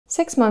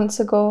6 months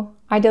ago,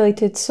 I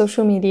deleted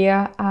social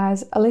media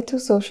as a little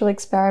social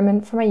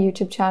experiment for my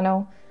YouTube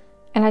channel,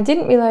 and I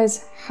didn't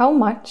realize how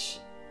much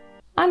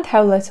and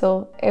how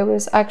little it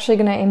was actually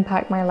going to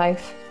impact my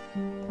life.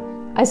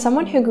 As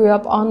someone who grew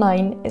up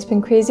online, it's been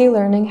crazy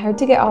learning how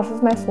to get off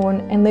of my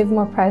phone and live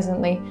more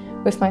presently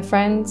with my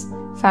friends,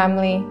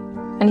 family,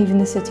 and even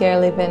the city I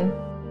live in.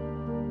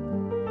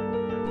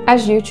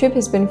 As YouTube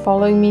has been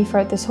following me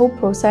throughout this whole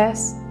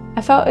process,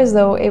 I felt as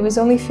though it was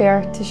only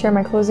fair to share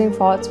my closing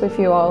thoughts with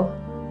you all.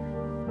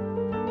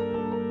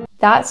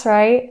 That's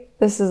right,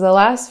 this is the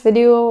last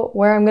video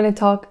where I'm going to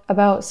talk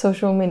about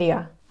social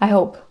media, I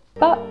hope.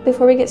 But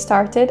before we get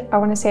started, I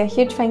want to say a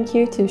huge thank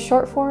you to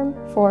Shortform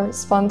for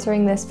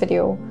sponsoring this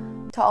video.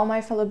 To all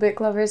my fellow book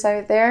lovers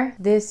out there,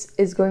 this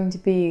is going to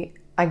be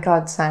a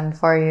godsend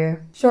for you.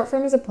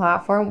 Shortform is a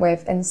platform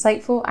with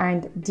insightful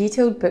and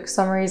detailed book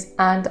summaries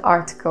and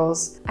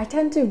articles. I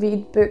tend to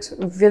read books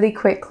really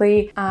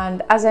quickly,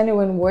 and as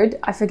anyone would,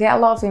 I forget a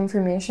lot of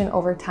information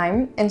over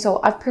time, and so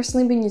I've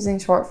personally been using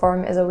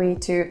Shortform as a way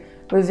to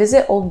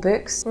revisit old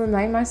books,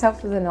 remind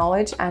myself of the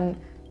knowledge, and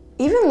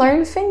even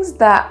learn things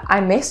that I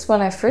missed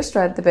when I first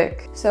read the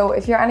book. So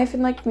if you're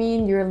anything like me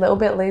and you're a little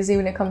bit lazy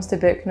when it comes to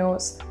book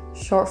notes,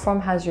 Shortform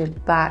has your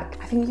back.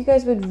 I think you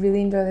guys would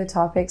really enjoy the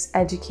topics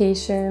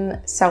education,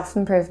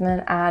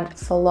 self-improvement, and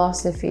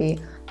philosophy,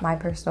 my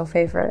personal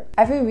favorite.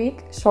 Every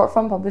week,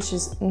 Shortform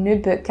publishes new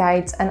book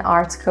guides and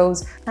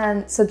articles,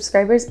 and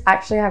subscribers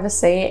actually have a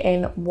say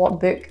in what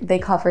book they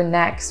cover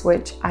next,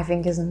 which I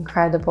think is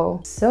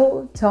incredible.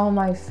 So to all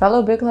my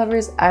fellow book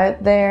lovers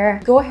out there,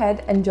 go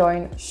ahead and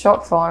join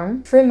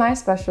Shortform through my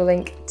special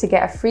link to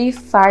get a free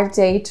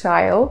 5-day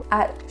trial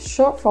at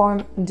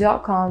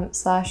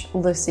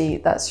shortform.com/Lucy.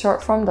 That's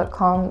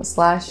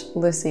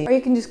shortform.com/Lucy. Or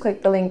you can just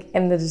click the link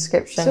in the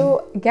description.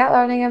 So get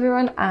learning,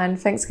 everyone, and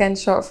thanks again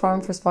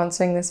Shortform for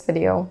sponsoring this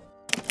video.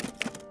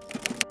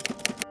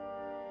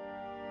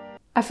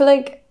 I feel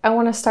like I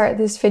want to start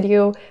this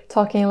video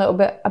talking a little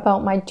bit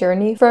about my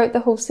journey throughout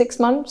the whole 6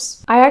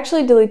 months. I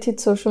actually deleted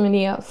social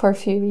media for a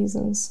few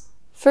reasons.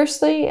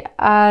 Firstly,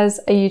 as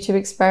a YouTube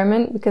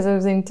experiment, because I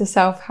was into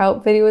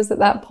self-help videos at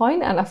that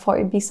point and I thought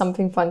it'd be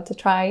something fun to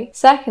try.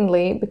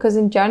 Secondly, because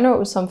in general it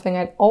was something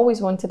I'd always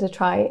wanted to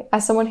try.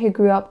 As someone who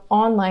grew up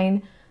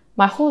online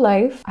my whole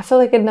life, I feel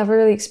like I'd never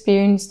really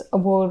experienced a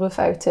world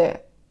without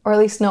it. Or at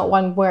least not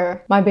one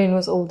where my brain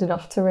was old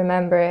enough to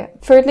remember it.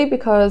 Thirdly,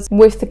 because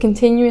with the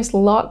continuous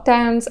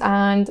lockdowns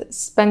and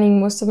spending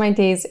most of my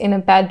days in a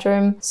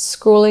bedroom,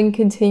 scrolling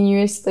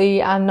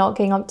continuously and not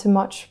getting up to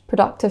much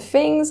productive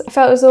things, I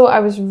felt as though I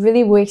was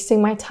really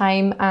wasting my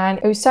time, and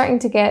it was starting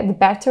to get the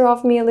better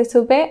of me a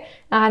little bit,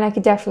 and I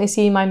could definitely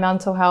see my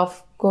mental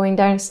health going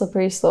down a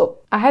slippery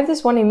slope. I have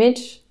this one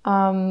image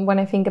when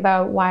I think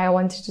about why I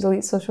wanted to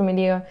delete social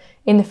media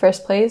in the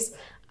first place.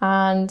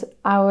 And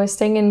I was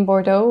staying in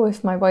Bordeaux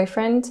with my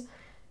boyfriend,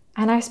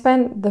 and I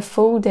spent the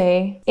full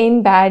day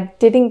in bed,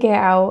 didn't get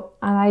out,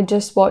 and I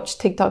just watched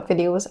TikTok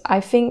videos, I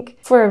think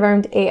for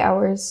around 8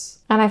 hours.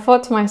 And I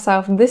thought to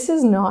myself, this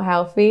is not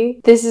healthy.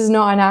 This is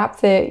not an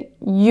app that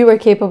you are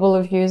capable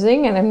of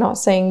using. And I'm not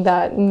saying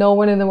that no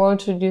one in the world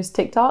should use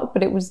TikTok,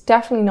 but it was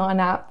definitely not an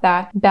app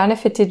that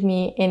benefited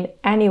me in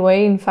any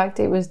way. In fact,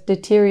 it was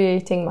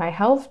deteriorating my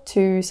health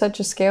to such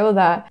a scale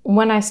that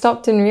when I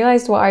stopped and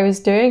realized what I was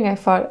doing, I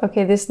thought,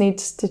 okay, this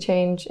needs to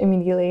change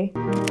immediately.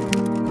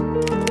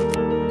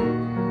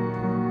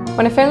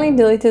 When I finally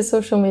deleted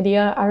social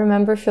media, I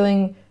remember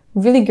feeling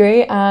really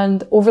great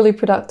and overly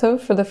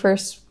productive for the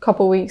first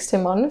couple weeks to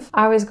month.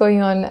 I was going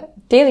on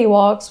daily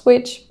walks,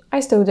 which I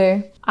still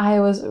do. I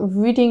was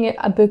reading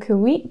a book a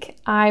week.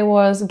 I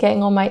was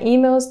getting all my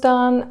emails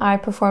done. I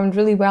performed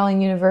really well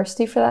in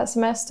university for that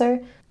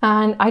semester.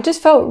 And I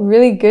just felt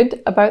really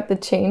good about the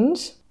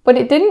change. But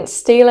it didn't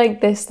stay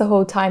like this the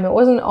whole time. It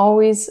wasn't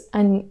always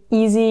an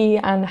easy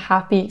and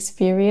happy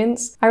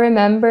experience. I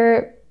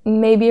remember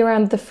maybe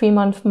around the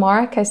 3-month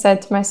mark, I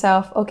said to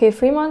myself, okay,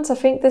 3 months, I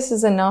think this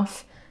is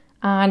enough.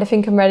 And I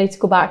think I'm ready to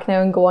go back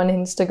now and go on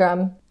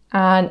Instagram.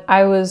 And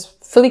I was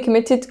fully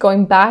committed to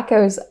going back.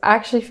 I was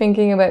actually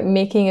thinking about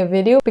making a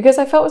video because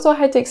I felt as though I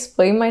had to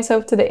explain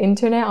myself to the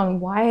internet on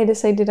why I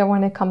decided I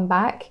want to come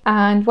back.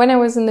 And when I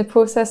was in the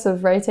process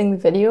of writing the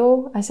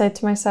video, I said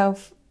to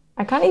myself,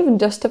 I can't even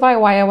justify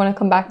why I want to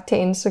come back to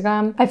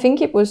Instagram. I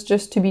think it was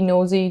just to be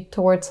nosy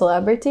towards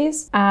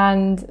celebrities,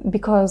 and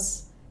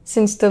because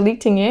since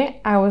deleting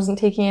it, I wasn't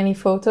taking any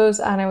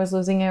photos and I was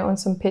losing out on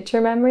some picture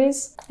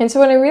memories. And so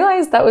when I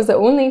realized that was the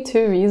only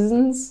 2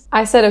 reasons,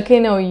 I said, okay,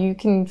 no, you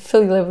can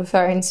fully live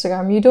without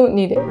Instagram. You don't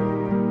need it.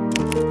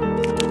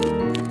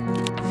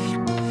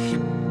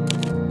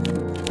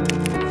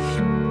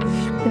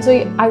 And so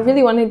I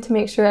really wanted to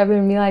make sure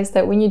everyone realized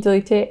that when you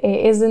delete it,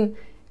 it isn't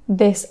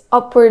this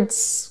upward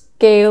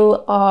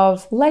scale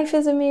of life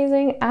is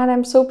amazing and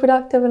I'm so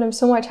productive and I'm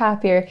so much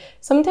happier.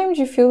 Sometimes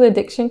you feel the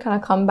addiction kind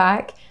of come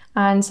back,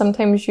 and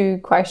sometimes you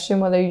question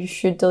whether you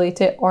should delete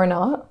it or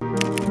not.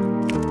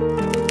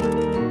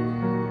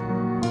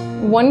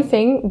 One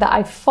thing that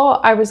I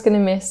thought I was going to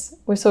miss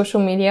with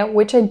social media,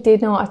 which I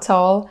did not at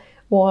all,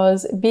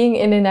 was being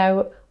in and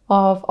out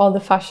of all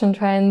the fashion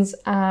trends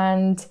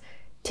and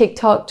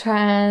TikTok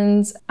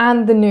trends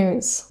and the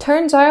news.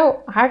 Turns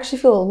out I actually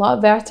feel a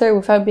lot better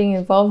without being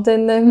involved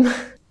in them.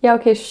 Yeah,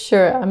 okay,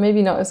 sure, I'm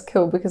maybe not as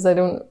cool because I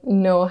don't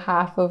know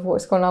half of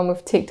what's going on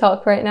with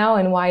TikTok right now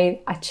and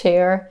why a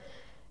chair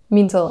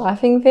means a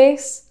laughing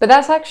face. But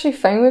that's actually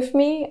fine with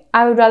me.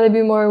 I would rather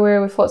be more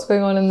aware with what's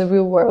going on in the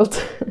real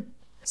world.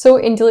 So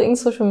in deleting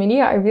social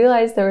media, I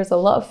realized there was a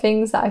lot of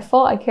things that I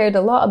thought I cared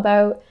a lot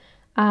about,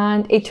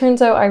 and it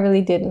turns out I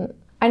really didn't.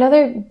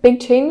 Another big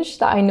change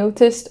that I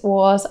noticed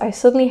was I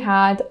suddenly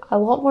had a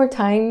lot more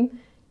time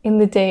in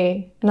the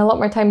day and a lot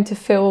more time to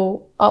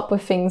fill up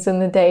with things in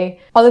the day.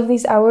 All of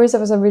these hours I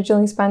was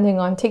originally spending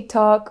on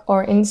TikTok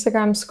or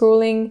Instagram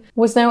scrolling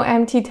was now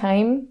empty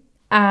time.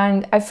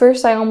 And at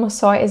first I almost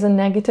saw it as a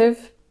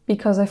negative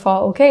because I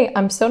thought, okay,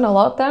 I'm still in a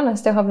lockdown, I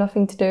still have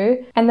nothing to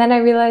do. And then I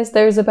realized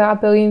there's about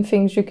a billion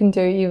things you can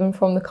do even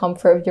from the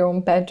comfort of your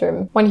own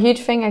bedroom. One huge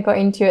thing I got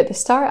into at the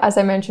start, as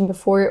I mentioned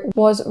before,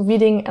 was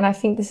reading, and I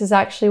think this is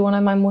actually one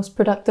of my most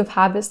productive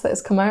habits that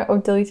has come out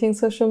of deleting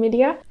social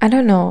media. I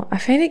don't know, I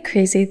find it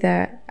crazy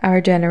that our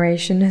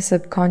generation has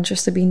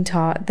subconsciously been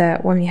taught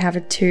that when we have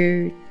a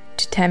 2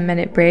 to 10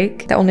 minute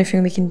break, the only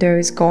thing we can do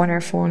is go on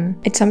our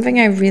phone. It's something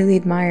I really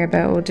admire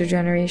about older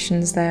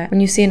generations, that when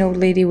you see an old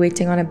lady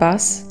waiting on a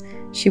bus,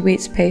 she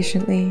waits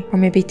patiently, or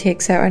maybe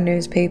takes out a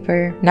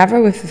newspaper, never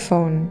with the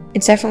phone.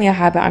 It's definitely a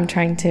habit I'm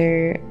trying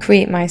to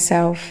create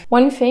myself.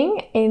 One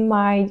thing in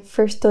my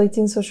first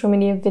deleting social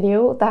media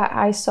video that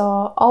I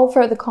saw all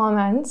throughout the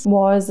comments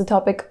was the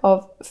topic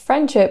of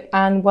friendship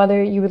and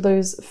whether you would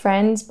lose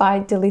friends by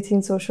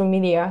deleting social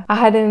media. I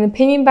had an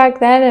opinion back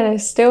then, and I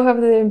still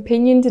have the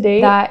opinion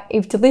today, that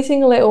if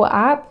deleting a little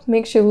app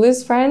makes you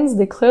lose friends,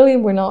 they clearly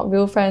were not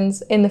real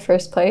friends in the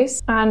first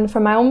place. And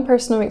from my own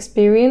personal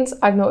experience,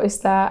 I've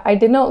noticed that I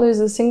did not lose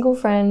a single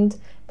friend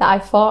that I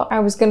thought I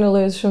was going to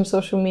lose from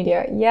social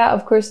media. Yeah,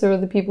 of course there were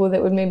the people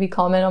that would maybe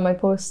comment on my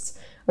posts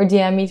or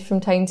DM me from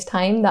time to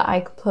time that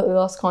I completely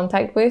lost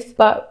contact with,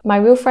 but my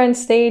real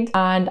friends stayed,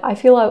 and I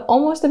feel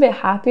almost a bit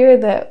happier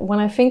that when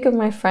I think of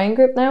my friend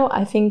group now,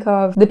 I think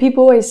of the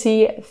people I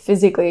see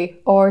physically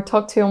or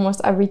talk to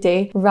almost every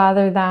day,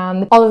 rather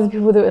than all of the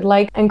people that would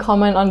like and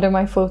comment under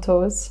my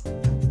photos.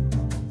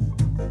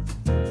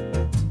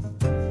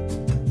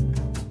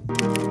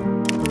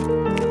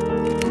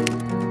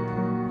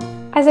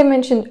 As I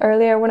mentioned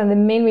earlier, one of the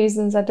main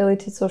reasons I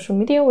deleted social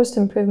media was to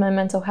improve my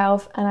mental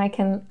health, and I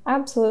can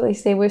absolutely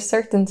say with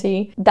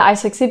certainty that I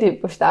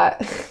succeeded with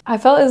that. I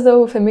felt as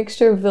though with a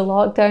mixture of the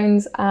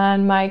lockdowns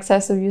and my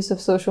excessive use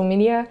of social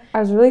media, I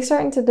was really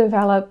starting to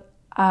develop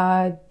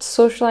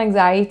social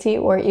anxiety,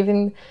 or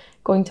even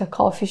going to a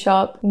coffee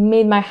shop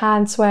made my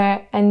hands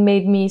sweat and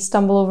made me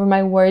stumble over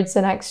my words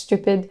and act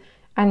stupid.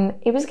 And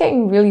it was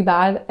getting really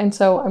bad, and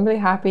so I'm really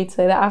happy to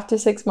say that after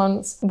 6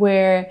 months,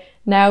 where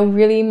now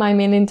really my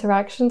main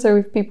interactions are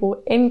with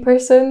people in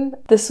person,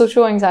 the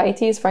social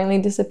anxiety has finally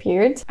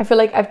disappeared. I feel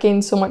like I've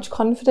gained so much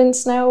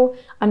confidence now.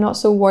 I'm not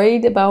so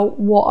worried about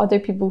what other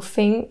people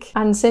think.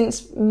 And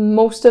since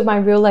most of my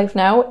real life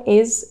now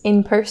is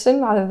in person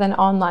rather than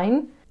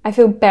online, I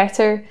feel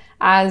better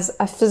as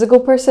a physical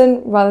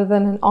person rather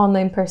than an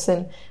online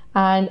person.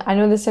 And I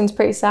know this sounds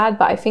pretty sad,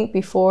 but I think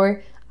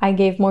before I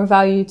gave more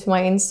value to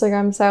my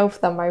Instagram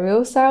self than my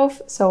real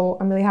self, so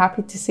I'm really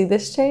happy to see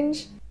this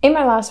change. In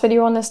my last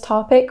video on this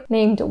topic,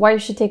 named Why You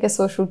Should Take a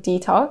Social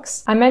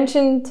Detox, I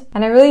mentioned,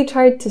 and I really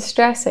tried to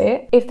stress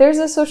it, if there's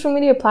a social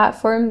media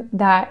platform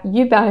that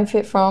you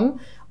benefit from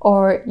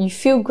or you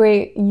feel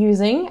great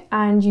using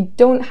and you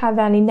don't have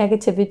any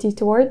negativity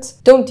towards,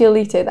 don't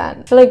delete it then.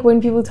 I feel like when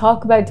people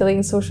talk about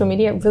deleting social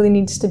media, it really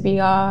needs to be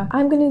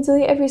I'm going to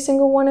delete every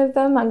single one of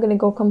them, I'm going to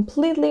go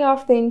completely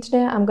off the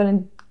internet, I'm going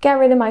to get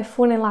rid of my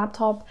phone and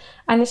laptop,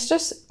 and it's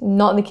just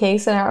not the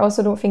case, and I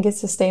also don't think it's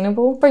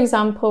sustainable. For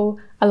example,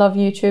 I love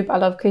YouTube, I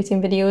love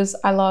creating videos,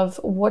 I love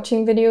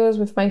watching videos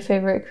with my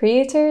favorite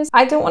creators.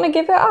 I don't want to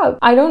give it up.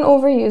 I don't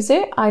overuse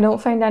it, I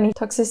don't find any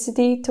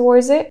toxicity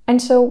towards it,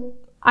 and so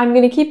I'm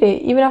going to keep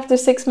it. Even after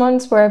 6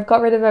 months where I've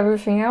got rid of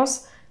everything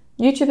else,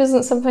 YouTube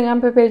isn't something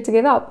I'm prepared to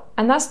give up,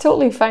 and that's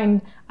totally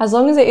fine. As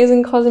long as it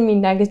isn't causing me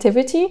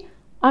negativity,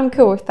 I'm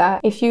cool with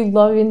that. If you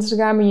love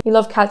Instagram or you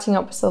love catching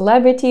up with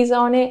celebrities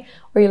on it,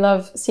 or you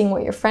love seeing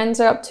what your friends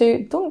are up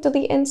to, don't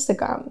delete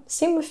Instagram.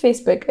 Same with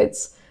Facebook.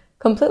 It's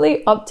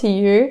completely up to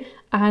you,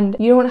 and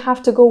you don't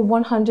have to go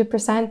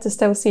 100% to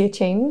still see a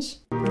change.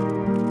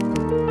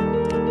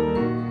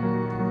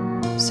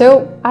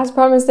 So, as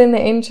promised in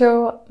the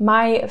intro,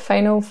 my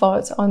final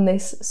thoughts on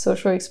this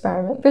social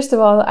experiment. First of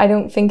all, I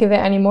don't think of it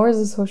anymore as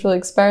a social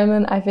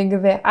experiment. I think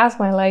of it as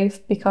my life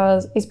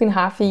because it's been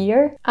half a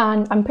year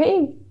and I'm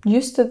pretty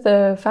used to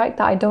the fact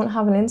that I don't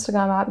have an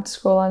Instagram app to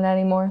scroll on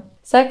anymore.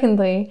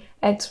 Secondly,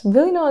 it's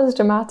really not as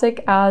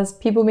dramatic as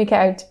people make it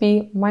out to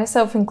be,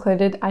 myself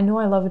included. I know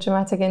I love a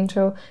dramatic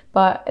intro,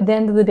 but at the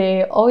end of the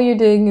day, all you're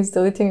doing is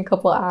deleting a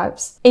couple of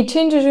apps. It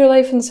changes your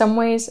life in some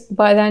ways,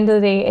 but at the end of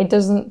the day, it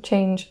doesn't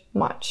change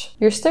much.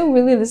 You're still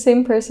really the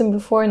same person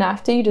before and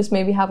after, you just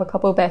maybe have a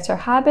couple better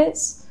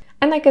habits,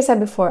 And like I said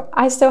before,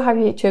 I still have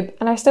YouTube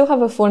and I still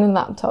have a phone and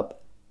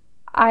laptop.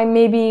 I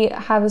maybe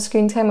have a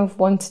screen time of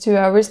 1 to 2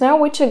 hours now,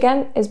 which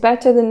again is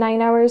better than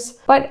 9 hours,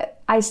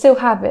 but I still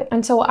have it.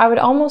 And so I would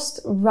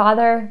almost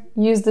rather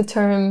use the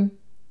term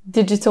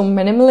digital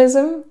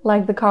minimalism,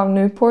 like the Carl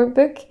Newport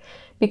book,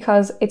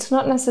 because it's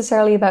not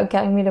necessarily about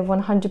getting rid of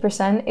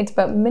 100%, it's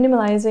about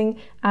minimalizing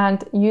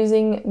and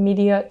using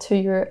media to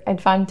your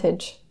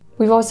advantage.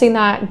 We've all seen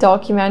that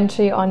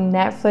documentary on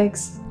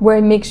Netflix where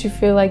it makes you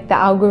feel like the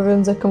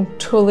algorithms are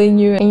controlling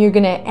you and you're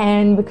gonna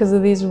end because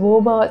of these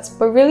robots,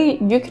 but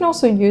really you can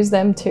also use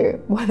them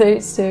too, whether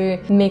it's to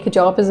make a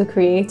job as a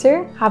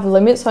creator, have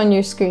limits on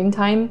your screen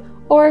time,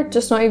 or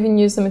just not even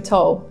use them at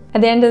all. At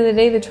the end of the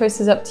day, the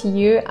choice is up to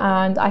you,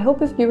 and I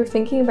hope if you were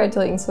thinking about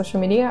deleting social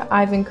media,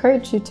 I've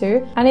encouraged you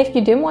to. And if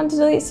you didn't want to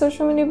delete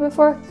social media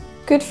before,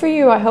 good for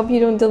you. I hope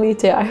you don't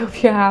delete it. I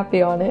hope you're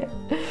happy on it.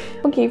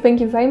 Okay, thank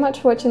you very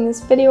much for watching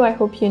this video. I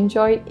hope you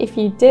enjoyed. If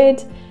you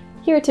did,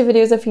 here are 2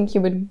 videos I think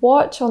you would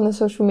watch on the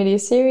social media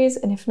series,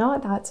 and if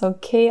not, that's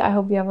okay. I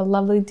hope you have a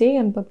lovely day,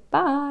 and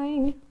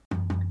bye-bye.